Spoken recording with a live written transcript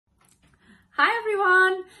Hi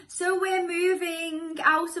everyone! So we're moving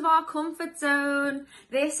out of our comfort zone.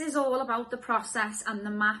 This is all about the process and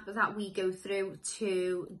the map that we go through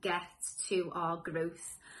to get to our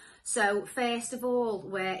growth. So first of all,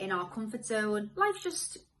 we're in our comfort zone. Life's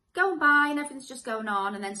just going by and everything's just going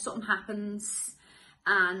on, and then something happens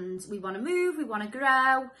and we want to move, we want to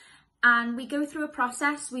grow, and we go through a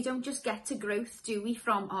process. We don't just get to growth, do we,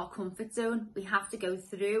 from our comfort zone? We have to go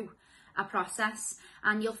through a process,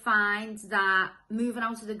 and you'll find that moving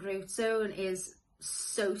out of the growth zone is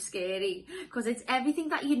so scary because it's everything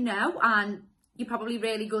that you know and you're probably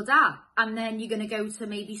really good at, and then you're going to go to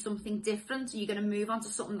maybe something different. You're going to move on to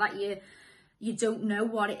something that you don't know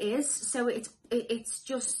what it is. So it's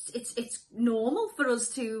normal for us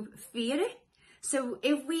to fear it. So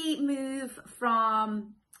if we move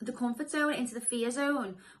from the comfort zone into the fear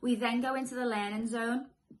zone, we then go into the learning zone.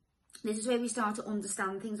 This is where we start to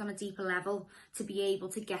understand things on a deeper level to be able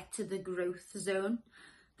to get to the growth zone.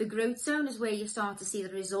 The growth zone is where you start to see the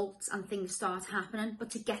results and things start happening. But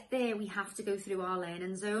to get there, we have to go through our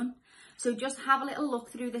learning zone. So just have a little look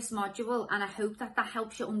through this module, and I hope that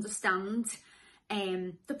helps you understand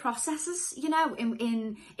the processes, you know,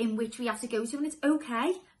 in which we have to go to. And it's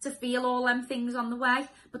okay to feel all them things on the way,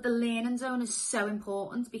 but the learning zone is so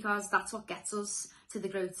important because that's what gets us to the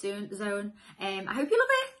growth zone. I hope you love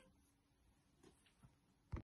it.